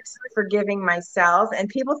heart for giving myself, and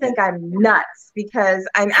people think I'm nuts because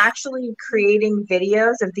I'm actually creating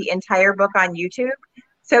videos of the entire book on YouTube.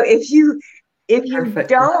 So if you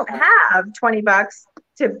don't have $20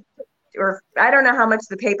 to, or I don't know how much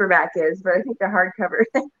the paperback is, but I think the hardcover,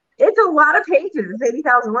 it's a lot of pages, it's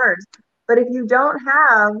 80,000 words. But if you don't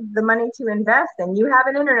have the money to invest and you have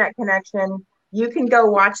an internet connection, you can go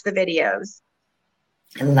watch the videos.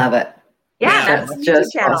 I love it. Yeah, that's the YouTube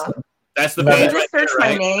channel. Awesome. That's the page. page. You just search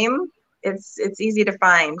my name. It's easy to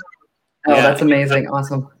find. Oh, that's amazing.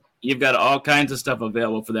 Awesome. You've got all kinds of stuff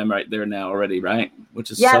available for them right there now already, right?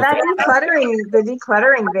 Which is the decluttering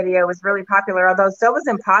video was really popular, although so was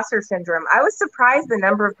imposter syndrome. I was surprised the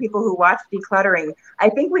number of people who watched decluttering. I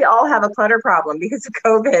think we all have a clutter problem because of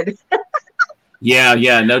COVID.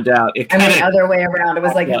 Yeah, no doubt. The other way around. It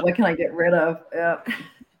was like, what can I get rid of?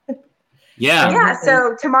 Yeah.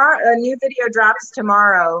 So tomorrow, a new video drops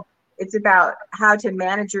tomorrow. It's about how to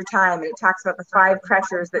manage your time, and it talks about the 5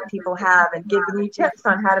 pressures that people have and giving you tips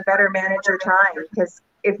on how to better manage your time. Because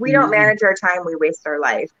if we don't manage our time, we waste our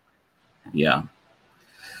life. Yeah.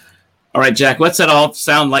 All right, Jack, what's that all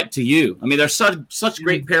sound like to you? I mean, there's such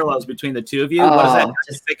great parallels between the two of you. What is that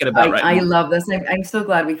just thinking about right now? I love this. I'm so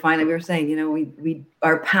glad we finally, we were saying, we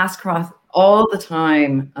our paths cross all the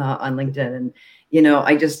time on LinkedIn. And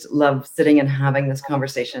I just love sitting and having this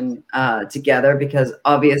conversation together because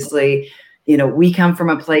obviously, we come from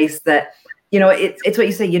a place that, it's what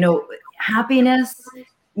you say, happiness,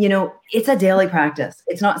 it's a daily practice.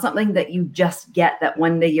 It's not something that you just get that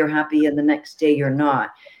one day you're happy and the next day you're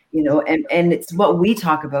not, and it's what we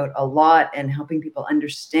talk about a lot and helping people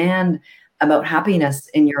understand about happiness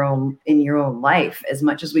in your own life. As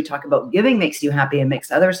much as we talk about giving makes you happy and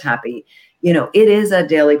makes others happy, it is a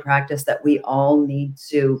daily practice that we all need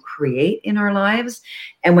to create in our lives.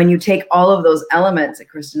 And when you take all of those elements that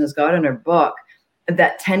Kristen has got in her book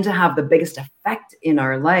that tend to have the biggest effect in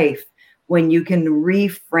our life, when you can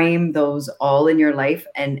reframe those all in your life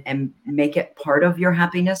and make it part of your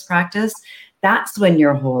happiness practice, that's when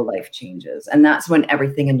your whole life changes. And that's when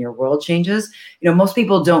everything in your world changes. Most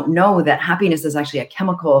people don't know that happiness is actually a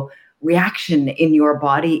chemical reaction in your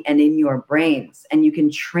body and in your brains, and you can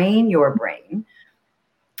train your brain.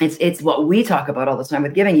 It's what we talk about all the time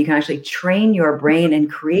with giving. You can actually train your brain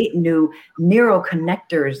and create new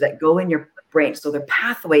neuroconnectors that go in your brain. So they're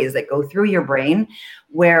pathways that go through your brain,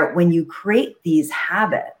 where when you create these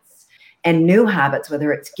habits and new habits,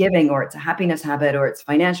 whether it's giving or it's a happiness habit or it's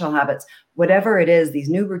financial habits, whatever it is, these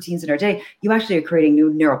new routines in our day, you actually are creating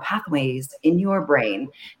new neural pathways in your brain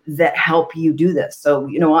that help you do this. So,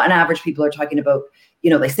 on average, people are talking about,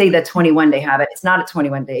 they say that 21-day habit. It's not a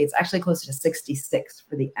 21 day. It's actually closer to 66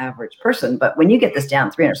 for the average person. But when you get this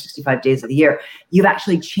down 365 days of the year, you've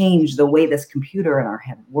actually changed the way this computer in our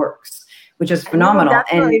head works, which is phenomenal. And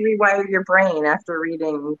definitely rewire your brain after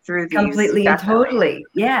reading through these. Completely and totally.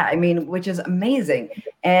 Yeah. Which is amazing.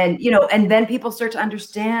 And, and then people start to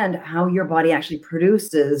understand how your body actually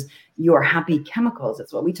produces your happy chemicals.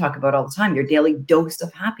 It's what we talk about all the time, your daily dose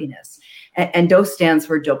of happiness. And dose stands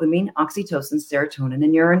for dopamine, oxytocin, serotonin,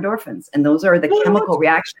 and your endorphins. And those are the chemical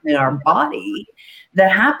reaction in our body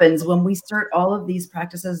that happens when we start all of these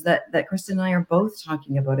practices that Kristen and I are both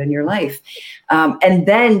talking about in your life. And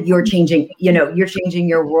then you're changing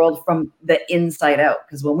your world from the inside out.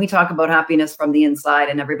 Because when we talk about happiness from the inside,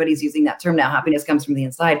 and everybody's using that term now, happiness comes from the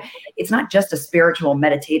inside, it's not just a spiritual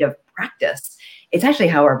meditative practice. It's actually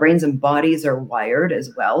how our brains and bodies are wired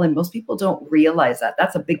as well. And most people don't realize that.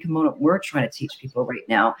 That's a big component we're trying to teach people right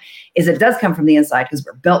now, is it does come from the inside because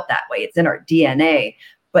we're built that way. It's in our DNA.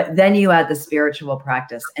 But then you add the spiritual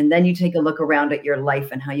practice, and then you take a look around at your life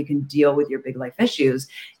and how you can deal with your big life issues.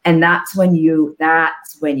 And that's when you've got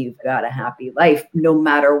a happy life. No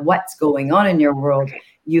matter what's going on in your world,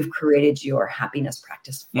 you've created your happiness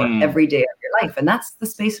practice for every day of your life. And that's the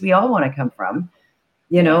space we all want to come from.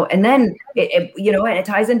 And then it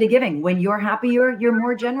ties into giving. When you're happy, you're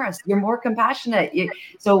more generous, you're more compassionate.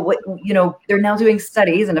 They're now doing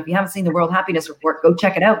studies, and if you haven't seen the World Happiness Report, go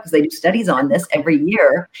check it out, because they do studies on this every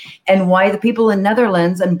year, and why the people in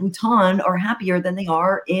Netherlands and Bhutan are happier than they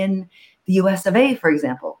are in the US of A, for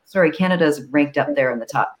example. Sorry, Canada's ranked up there in the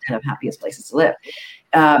top 10 of happiest places to live.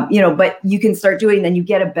 But you can start doing, then you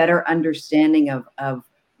get a better understanding of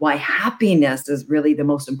why happiness is really the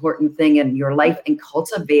most important thing in your life, and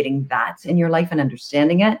cultivating that in your life and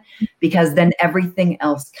understanding it, because then everything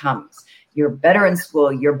else comes. You're better in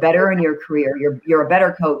school, you're better in your career, you're a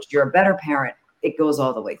better coach, you're a better parent. It goes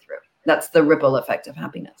all the way through. That's the ripple effect of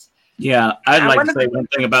happiness. Yeah, I'd like to say one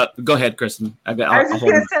thing about. Go ahead, Kristen. I was just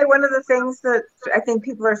going to say, one of the things that I think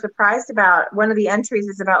people are surprised about, one of the entries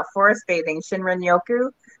is about forest bathing, Shinrin-yoku,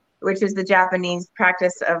 which is the Japanese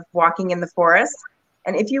practice of walking in the forest.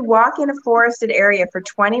 And if you walk in a forested area for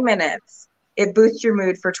 20 minutes, it boosts your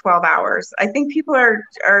mood for 12 hours. I think people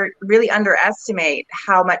are really underestimate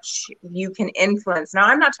how much you can influence. Now,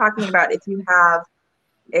 I'm not talking about if you have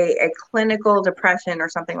a clinical depression or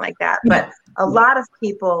something like that, but a lot of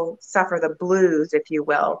people suffer the blues, if you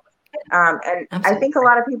will. And absolutely. I think a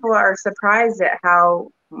lot of people are surprised at how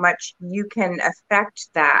much you can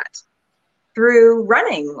affect that through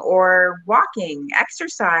running or walking.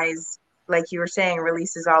 Exercise, like you were saying,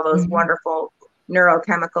 releases all those wonderful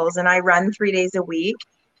neurochemicals. And I run 3 days a week,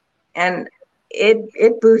 and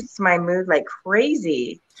it boosts my mood like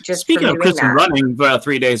crazy. Just speaking of Kristen that. Running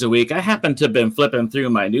 3 days a week, I happened to have been flipping through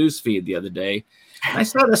my news feed the other day. And I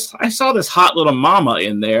saw this hot little mama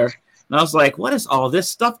in there, and I was like, "What is all this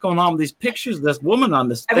stuff going on with these pictures of this woman on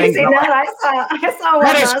this thing?" Have you seen that? I saw one.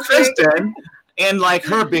 That is Kristen, and like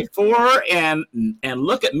her before and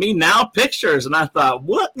look at me now pictures, and I thought,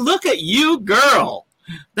 "What? Look at you, girl."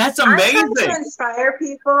 That's amazing. I'm trying to inspire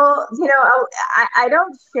people. I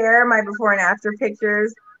don't share my before and after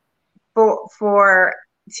pictures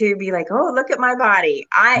to be like, oh, look at my body.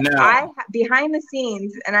 I behind the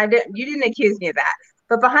scenes, and you didn't accuse me of that,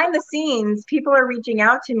 but behind the scenes, people are reaching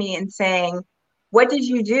out to me and saying, what did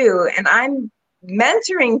you do? And I'm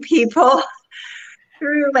mentoring people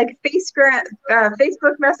through like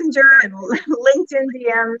Facebook Messenger and LinkedIn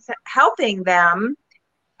DMs, helping them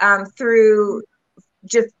through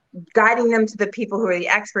just guiding them to the people who are the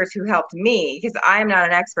experts who helped me, because I'm not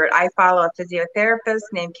an expert. I follow a physiotherapist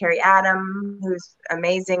named Carrie Adam, who's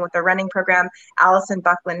amazing with the running program. Allison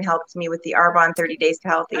Buckland helped me with the Arbonne 30 Days to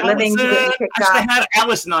Healthy Living. I should have had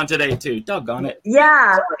Allison on today too. Doggone it.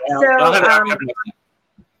 Yeah.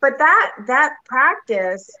 But that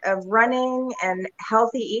practice of running and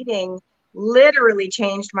healthy eating literally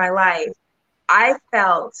changed my life. I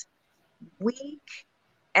felt weak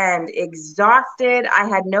and exhausted. I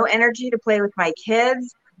had no energy to play with my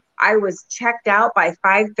kids. I was checked out by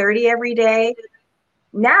 5:30 every day.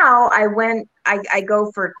 Now I go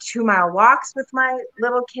for 2-mile walks with my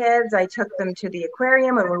little kids. I took them to the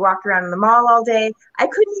aquarium and we walked around in the mall all day. I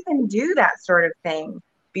couldn't even do that sort of thing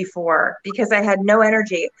before because I had no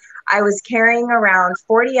energy. I was carrying around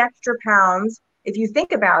 40 extra pounds. If you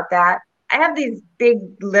think about that, I have these big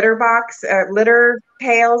litter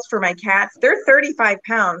pails for my cats. They're 35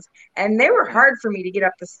 pounds, and they were hard for me to get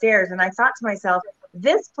up the stairs. And I thought to myself,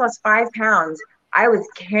 this plus 5 pounds, I was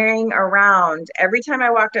carrying around. Every time I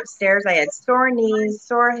walked upstairs, I had sore knees,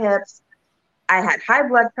 sore hips. I had high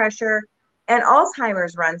blood pressure, and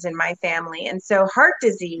Alzheimer's runs in my family. And so heart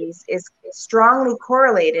disease is strongly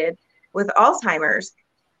correlated with Alzheimer's.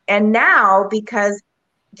 And now, because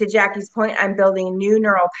to Jackie's point, I'm building new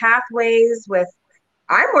neural pathways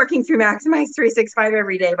I'm working through Maximize 365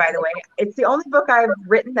 every day, by the way. It's the only book I've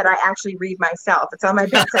written that I actually read myself. It's on my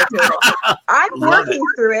bedside table. I'm working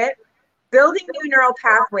through it, building new neural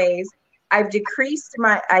pathways. I've decreased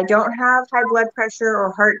I don't have high blood pressure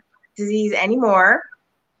or heart disease anymore.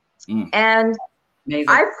 And amazing.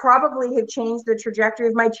 I probably have changed the trajectory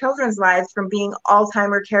of my children's lives from being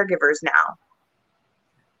Alzheimer caregivers now.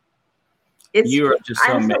 I'm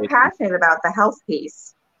so passionate about the health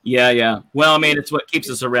piece. Yeah. Well, I mean, it's what keeps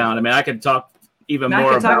us around. I mean, I could talk even Matt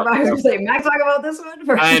more about Matt, talk about this one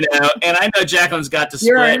first. I know, and I know Jacqueline's got to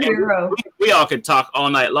split. We all could talk all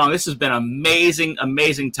night long. This has been an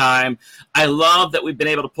amazing time. I love that we've been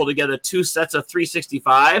able to pull together 2 sets of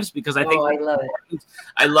 365s because I think I love it.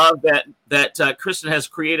 I love that Kristen has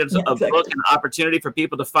created a book and opportunity for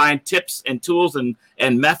people to find tips and tools and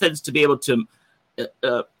methods to be able to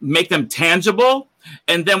make them tangible.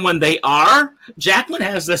 And then when they are, Jacqueline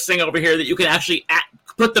has this thing over here that you can actually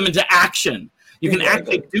put them into action. You can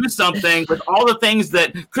actually do something with all the things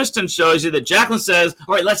that Kristen shows you, that Jacqueline says,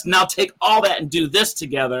 all right, let's now take all that and do this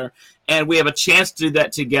together. And we have a chance to do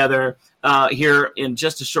that together here in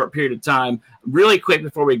just a short period of time. Really quick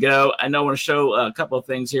before we go, I know I want to show a couple of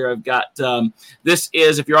things here. I've got, this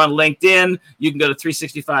is, if you're on LinkedIn, you can go to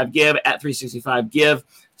 365give, at 365give,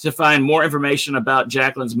 to find more information about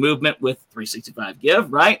Jacqueline's movement with 365give,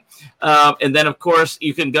 right? And then, of course,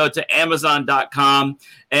 you can go to Amazon.com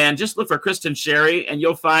and just look for Kristen Sherry, and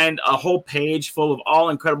you'll find a whole page full of all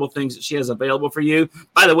incredible things that she has available for you.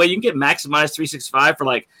 By the way, you can get Maximize 365 for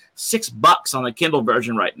like $6 on the Kindle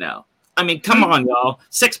version right now. I mean, come on, y'all.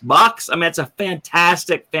 $6. I mean, it's a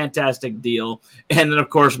fantastic, fantastic deal. And then, of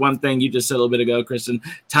course, one thing you just said a little bit ago, Kristen,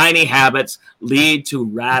 tiny habits lead to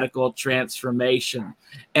radical transformation.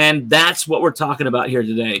 And that's what we're talking about here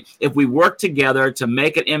today. If we work together to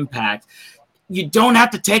make an impact, you don't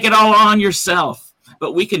have to take it all on yourself,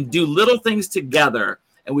 but we can do little things together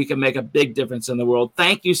and we can make a big difference in the world.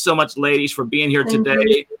 Thank you so much, ladies, for being here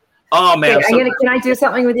today. Oh, man. Okay, can I do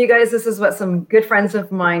something with you guys? This is what some good friends of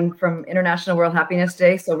mine from International World Happiness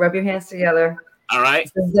Day. So rub your hands together. All right.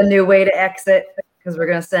 This is the new way to exit, because we're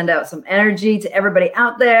going to send out some energy to everybody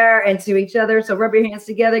out there and to each other. So rub your hands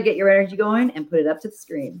together, get your energy going, and put it up to the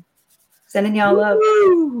screen. Sending y'all love.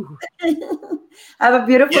 Have a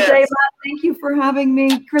beautiful day, Matt. Thank you for having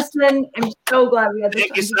me, Kristen. I'm so glad we had this.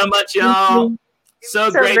 Thank you so much, y'all.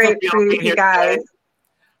 So grateful for y'all being here, guys.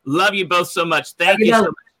 Love you both so much. Thank you so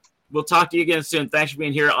much. We'll talk to you again soon. Thanks for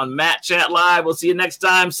being here on Matt Chat Live. We'll see you next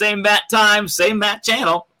time. Same Matt time, same Matt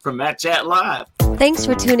channel from Matt Chat Live. Thanks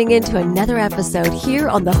for tuning in to another episode here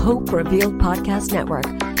on the Hope Revealed Podcast Network.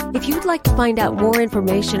 If you'd like to find out more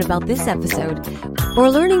information about this episode or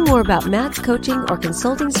learning more about Matt's coaching or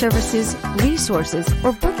consulting services, resources,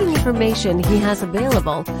 or booking information he has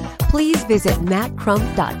available, please visit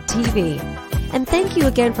mattcrump.tv. And thank you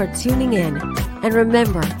again for tuning in. And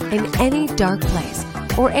remember, in any dark place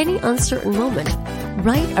or any uncertain moment,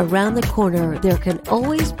 right around the corner, there can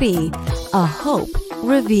always be a hope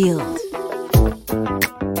revealed.